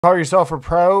Call yourself a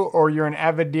pro or you're an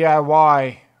avid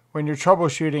DIY. When you're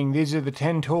troubleshooting, these are the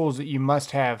 10 tools that you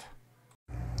must have.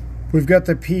 We've got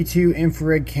the P2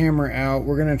 infrared camera out.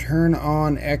 We're going to turn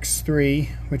on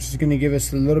X3, which is going to give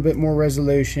us a little bit more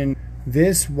resolution.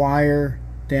 This wire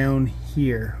down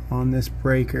here on this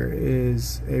breaker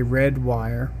is a red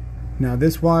wire. Now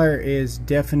this wire is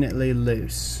definitely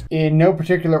loose. In no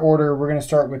particular order, we're going to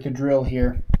start with the drill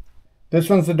here.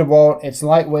 This one's the DeWalt. It's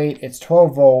lightweight. It's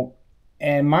 12 volt.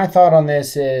 And my thought on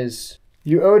this is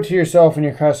you owe it to yourself and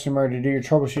your customer to do your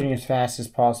troubleshooting as fast as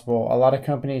possible. A lot of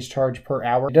companies charge per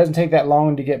hour. It doesn't take that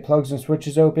long to get plugs and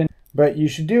switches open, but you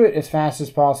should do it as fast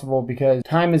as possible because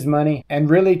time is money,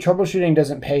 and really troubleshooting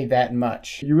doesn't pay that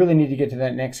much. You really need to get to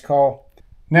that next call.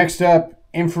 Next up,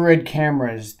 infrared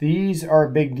cameras. These are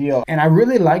a big deal, and I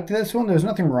really liked this one. There's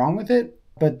nothing wrong with it,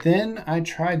 but then I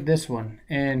tried this one,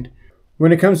 and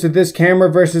when it comes to this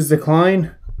camera versus the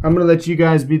Klein, I'm going to let you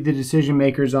guys be the decision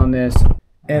makers on this.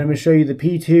 And I'm going to show you the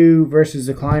P2 versus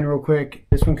the Klein real quick.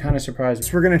 This one kind of surprised me.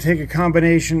 So we're going to take a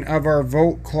combination of our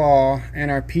Volt Claw and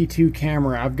our P2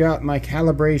 camera. I've got my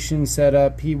calibration set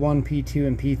up, P1, P2,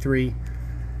 and P3.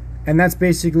 And that's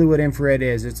basically what infrared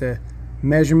is. It's a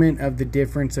measurement of the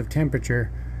difference of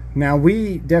temperature. Now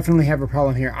we definitely have a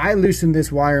problem here. I loosened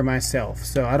this wire myself,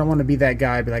 so I don't want to be that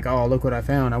guy, be like, oh, look what I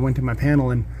found. I went to my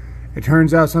panel and it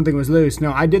turns out something was loose.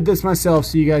 No, I did this myself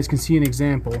so you guys can see an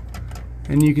example.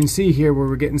 And you can see here where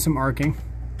we're getting some arcing.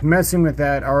 Messing with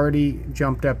that already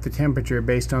jumped up the temperature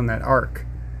based on that arc.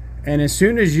 And as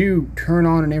soon as you turn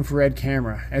on an infrared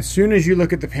camera, as soon as you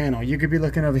look at the panel, you could be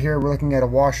looking over here, we're looking at a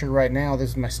washer right now.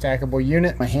 This is my stackable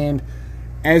unit, my hand.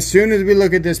 As soon as we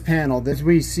look at this panel, as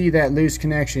we see that loose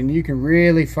connection, you can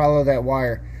really follow that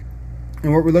wire.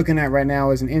 And what we're looking at right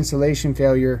now is an insulation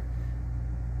failure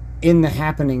in the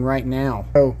happening right now.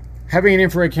 So having an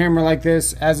infrared camera like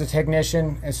this, as a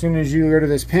technician, as soon as you go to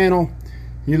this panel,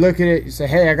 you look at it, you say,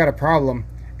 hey, I got a problem.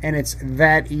 And it's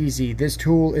that easy. This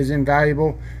tool is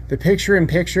invaluable. The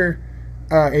picture-in-picture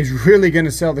is really going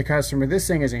to sell the customer. This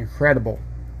thing is incredible.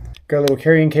 Got a little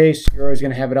carrying case. You're always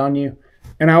going to have it on you.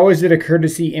 And I always did a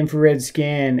courtesy infrared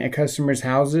scan at customers'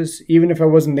 houses, even if I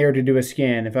wasn't there to do a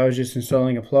scan. If I was just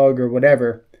installing a plug or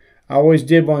whatever, I always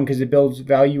did one because it builds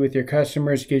value with your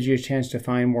customers, gives you a chance to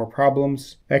find more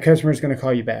problems. That customer is going to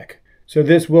call you back. So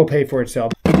this will pay for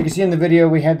itself. As you can see in the video,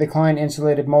 we had the Klein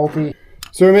insulated multi.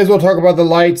 So we may as well talk about the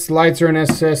lights. Lights are a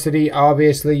necessity.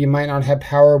 Obviously, you might not have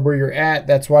power where you're at.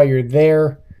 That's why you're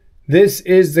there. This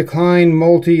is the Klein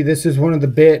multi. This is one of the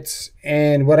bits.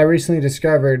 And what I recently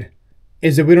discovered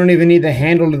is that we don't even need the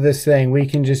handle to this thing. We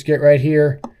can just get right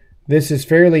here. This is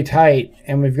fairly tight,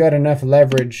 and we've got enough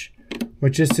leverage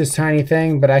with just this tiny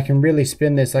thing, but I can really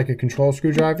spin this like a control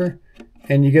screwdriver,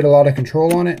 and you get a lot of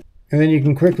control on it. And then you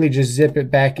can quickly just zip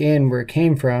it back in where it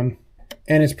came from.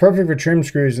 And it's perfect for trim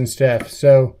screws and stuff.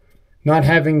 So not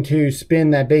having to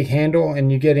spin that big handle,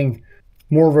 and you're getting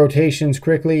more rotations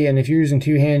quickly. And if you're using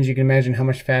two hands, you can imagine how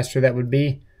much faster that would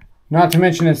be. Not to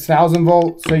mention it's 1000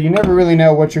 volt, so you never really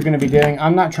know what you're going to be doing.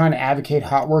 I'm not trying to advocate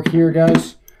hot work here,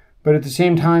 guys, but at the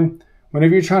same time,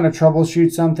 whenever you're trying to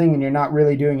troubleshoot something and you're not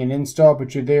really doing an install,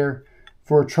 but you're there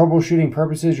for troubleshooting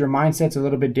purposes, your mindset's a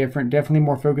little bit different. Definitely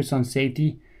more focused on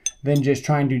safety than just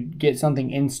trying to get something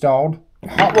installed.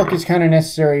 Hot work is kind of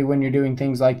necessary when you're doing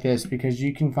things like this because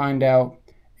you can find out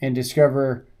and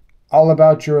discover all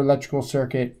about your electrical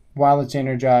circuit while it's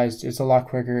energized. It's a lot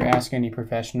quicker. Ask any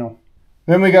professional.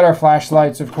 Then we got our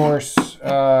flashlights, of course.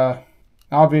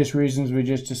 Obvious reasons we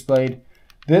just displayed.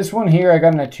 This one here I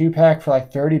got in a 2-pack for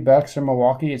like 30 bucks from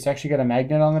Milwaukee. It's actually got a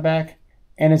magnet on the back.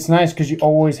 And it's nice because you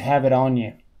always have it on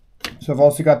you. So I've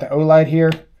also got the O-Light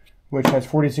here, which has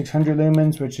 4600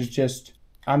 lumens, which is just,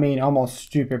 I mean, almost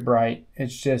stupid bright.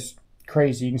 It's just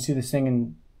crazy. You can see this thing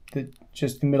in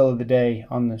just the middle of the day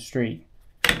on the street.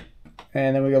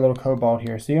 And then we got a little cobalt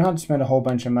here. So you don't have to spend a whole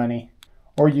bunch of money.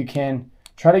 Or you can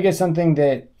try to get something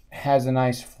that has a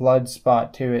nice flood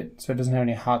spot to it so it doesn't have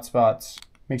any hot spots.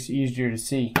 Makes it easier to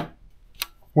see.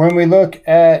 When we look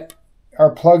at our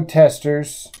plug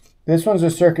testers, this one's a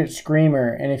circuit screamer,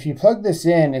 and if you plug this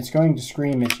in, it's going to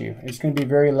scream at you. It's going to be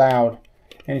very loud.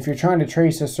 And if you're trying to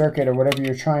trace a circuit or whatever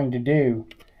you're trying to do,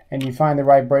 and you find the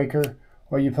right breaker,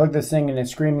 or you plug this thing and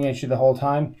it's screaming at you the whole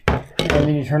time, and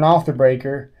then you turn off the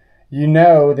breaker, you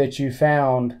know that you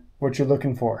found what you're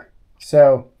looking for.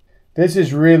 So this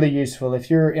is really useful. If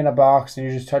you're in a box and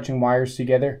you're just touching wires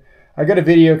together, I got a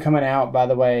video coming out, by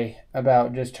the way,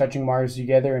 about just touching wires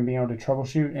together and being able to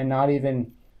troubleshoot,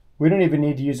 and we don't even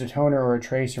need to use a toner or a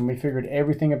tracer, and we figured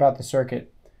everything about the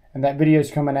circuit. And that video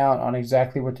is coming out on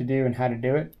exactly what to do and how to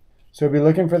do it. So be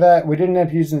looking for that. We didn't end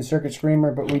up using the circuit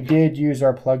screamer, but we did use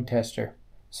our plug tester.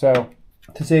 So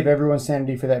to save everyone's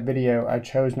sanity for that video, I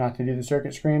chose not to do the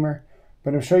circuit screamer,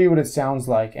 but I'll show you what it sounds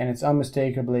like, and it's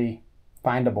unmistakably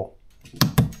findable.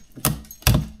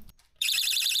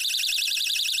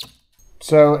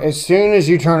 So as soon as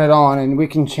you turn it on, and we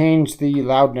can change the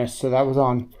loudness, so that was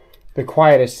on the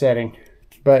quietest setting,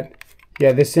 but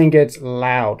yeah, this thing gets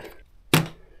loud.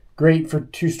 Great for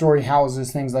two-story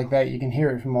houses, things like that. You can hear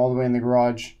it from all the way in the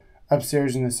garage,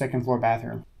 upstairs in the second floor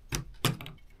bathroom.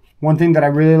 One thing that I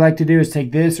really like to do is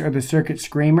take this or the circuit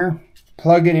screamer,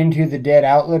 plug it into the dead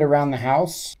outlet around the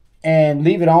house, and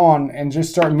leave it on and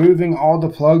just start moving all the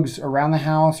plugs around the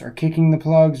house, or kicking the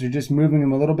plugs, or just moving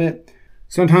them a little bit.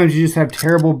 Sometimes you just have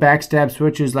terrible backstab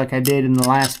switches like I did in the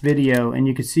last video, and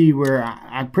you can see where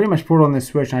I pretty much pulled on this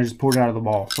switch and I just pulled it out of the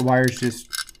wall. The wires just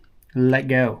let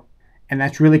go. And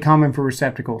that's really common for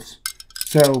receptacles.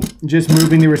 So just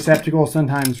moving the receptacle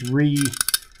sometimes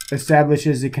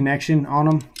re-establishes the connection on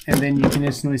them, and then you can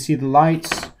instantly see the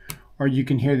lights, or you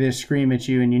can hear this scream at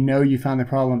you and you know you found the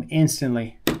problem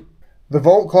instantly. The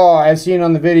Volt Claw, as seen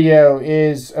on the video,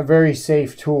 is a very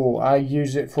safe tool. I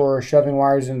use it for shoving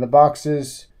wires into the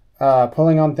boxes,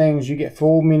 pulling on things. You get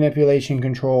full manipulation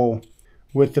control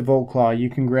with the Volt Claw. You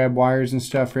can grab wires and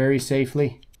stuff very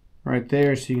safely right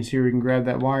there, so you can see where we can grab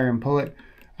that wire and pull it.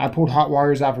 I pulled hot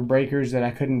wires off of breakers that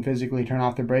I couldn't physically turn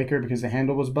off the breaker because the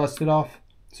handle was busted off.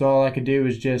 So all I could do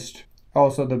was just,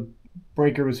 also the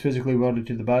breaker was physically welded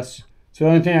to the bus. So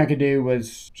the only thing I could do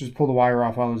was just pull the wire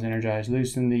off while it was energized.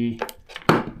 Loosen the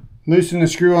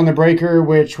screw on the breaker,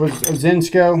 which was a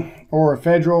Zensko or a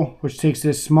Federal, which takes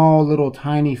this small little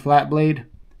tiny flat blade,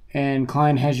 and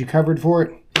Klein has you covered for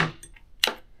it.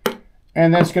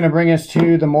 And that's going to bring us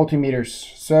to the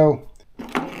multimeters. So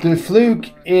the Fluke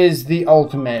is the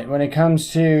ultimate when it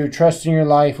comes to trusting your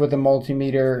life with a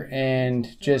multimeter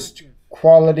and just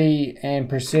quality and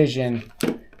precision.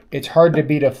 It's hard to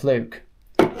beat a Fluke.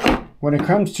 When it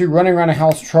comes to running around a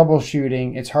house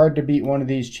troubleshooting, it's hard to beat one of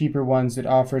these cheaper ones that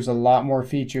offers a lot more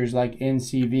features like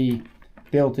NCV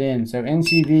built in. So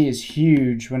NCV is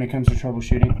huge when it comes to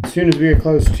troubleshooting. As soon as we get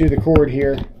close to the cord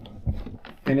here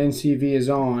and NCV is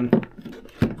on,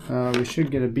 we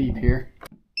should get a beep here.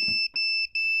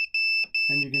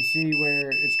 And you can see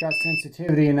where it's got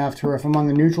sensitivity enough to where if I'm on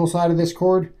the neutral side of this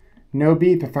cord, no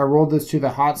beep. If I roll this to the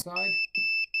hot side,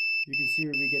 you can see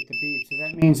where we get the beep. So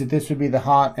that means that this would be the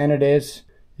hot, and it is.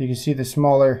 You can see the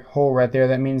smaller hole right there.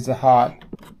 That means the hot.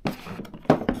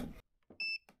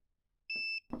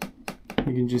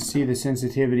 You can just see the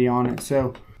sensitivity on it.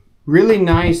 So really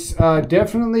nice.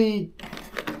 Definitely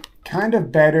kind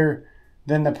of better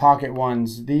than the pocket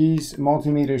ones. These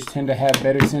multimeters tend to have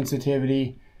better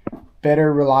sensitivity,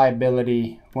 better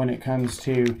reliability when it comes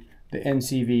to the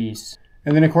NCVs.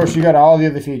 And then of course you got all the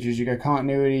other features. You got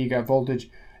continuity, you got voltage.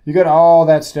 You got all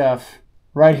that stuff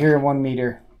right here in 1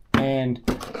 meter, and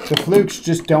the Flukes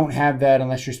just don't have that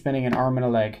unless you're spinning an arm and a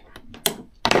leg.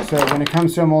 So when it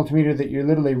comes to a multimeter that you're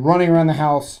literally running around the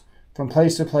house from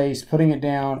place to place, putting it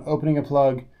down, opening a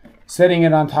plug, setting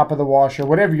it on top of the washer,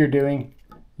 whatever you're doing,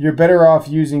 you're better off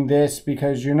using this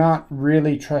because you're not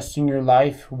really trusting your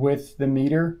life with the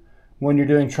meter when you're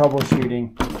doing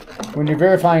troubleshooting. When you're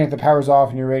verifying if the power's off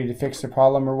and you're ready to fix the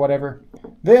problem or whatever,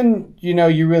 then you know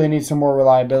you really need some more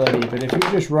reliability. But if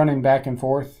you're just running back and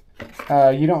forth,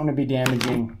 you don't want to be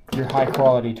damaging your high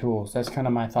quality tools. That's kind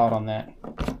of my thought on that.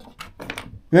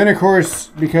 Then of course,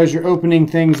 because you're opening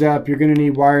things up, you're going to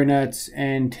need wire nuts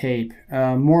and tape.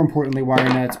 More importantly, wire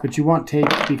nuts, but you want tape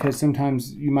because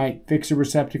sometimes you might fix a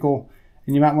receptacle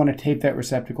and you might want to tape that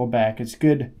receptacle back. It's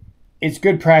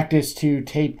good practice to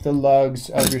tape the lugs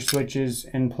of your switches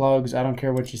and plugs. I don't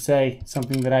care what you say,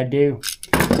 something that I do.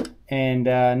 And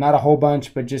not a whole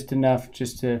bunch, but just enough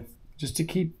just to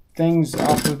keep things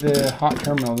off of the hot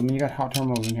terminals. I mean, you got hot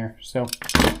terminals in here, so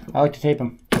I like to tape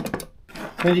them.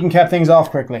 Then you can cap things off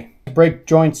quickly. Break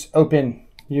joints open.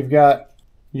 You've got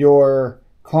your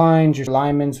Kleins, your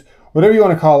Lymans, whatever you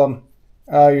want to call them,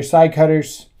 your side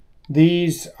cutters.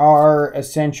 These are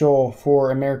essential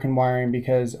for American wiring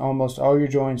because almost all your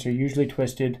joints are usually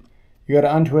twisted. You got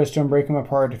to untwist them, break them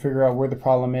apart to figure out where the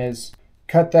problem is.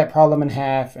 Cut that problem in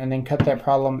half, and then cut that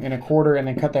problem in a quarter, and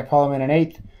then cut that problem in an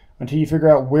eighth until you figure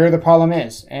out where the problem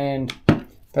is. And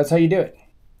that's how you do it.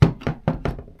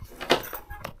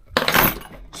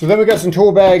 So then we got some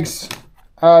tool bags.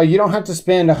 You don't have to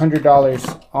spend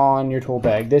 $100 on your tool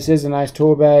bag. This is a nice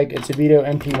tool bag. It's a Vito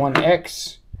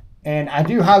MP1X, and I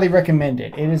do highly recommend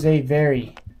it. It is a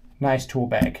very nice tool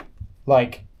bag,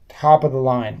 like top of the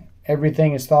line.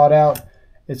 Everything is thought out.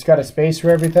 It's got a space for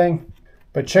everything.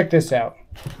 But check this out.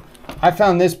 I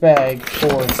found this bag for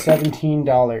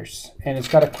 $17, and it's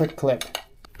got a quick clip.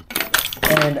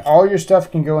 And all your stuff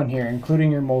can go in here,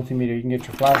 including your multimeter. You can get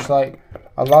your flashlight.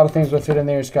 A lot of things will fit in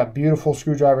there. It's got beautiful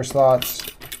screwdriver slots.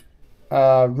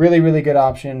 Really, really good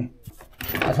option.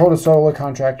 I told a solar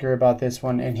contractor about this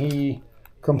one, and he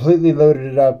completely loaded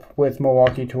it up with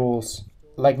Milwaukee tools.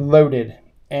 Like loaded.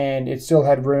 And it still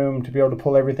had room to be able to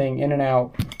pull everything in and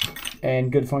out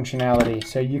and good functionality.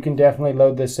 So you can definitely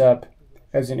load this up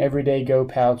as an everyday go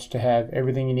pouch to have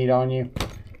everything you need on you.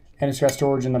 And it's got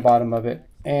storage in the bottom of it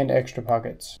and extra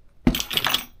pockets.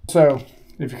 So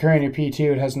if you're carrying your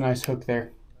P2, it has a nice hook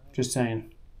there. Just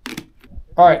saying.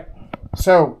 Alright,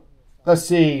 so let's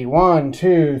see. 1,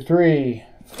 2, 3,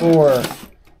 4,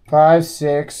 5,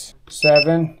 6,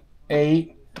 7,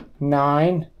 8,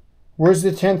 9. Where's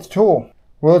the 10th tool?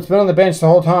 Well, it's been on the bench the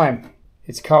whole time.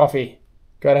 It's coffee.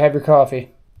 Gotta have your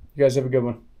coffee. You guys have a good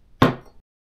one.